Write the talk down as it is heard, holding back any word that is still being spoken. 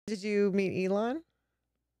Did you meet Elon?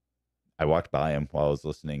 I walked by him while I was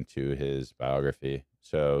listening to his biography.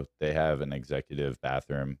 So they have an executive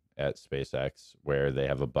bathroom at SpaceX where they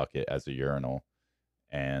have a bucket as a urinal.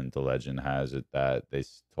 And the legend has it that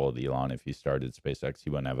told Elon if he started SpaceX, he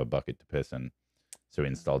wouldn't have a bucket to piss in. So he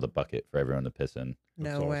installed a bucket for everyone to piss in.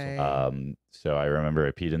 That's No awesome. way. So I remember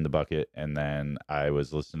I peed in the bucket, and then I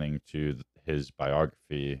was listening to his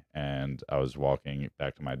biography, and I was walking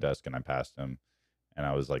back to my desk, and I passed him, and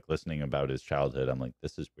I was like listening about his childhood. I'm like,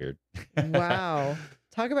 this is weird. Wow.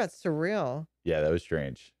 Talk about surreal. Yeah, that was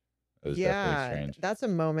strange. That was definitely Yeah, strange. that's a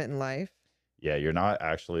moment in life. Yeah, you're not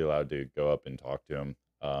actually allowed to go up and talk to him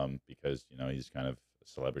because he's kind of a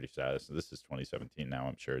celebrity status. So this is 2017 now.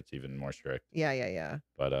 I'm sure it's even more strict. Yeah.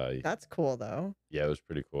 But That's cool though. yeah, it was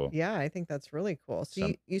pretty cool. Yeah, I think that's really cool. So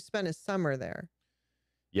Some you spent a summer there,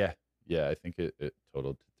 yeah, I think it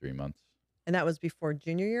totaled to 3 months. and that was before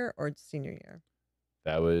junior year or senior year?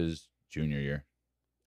 That was junior year.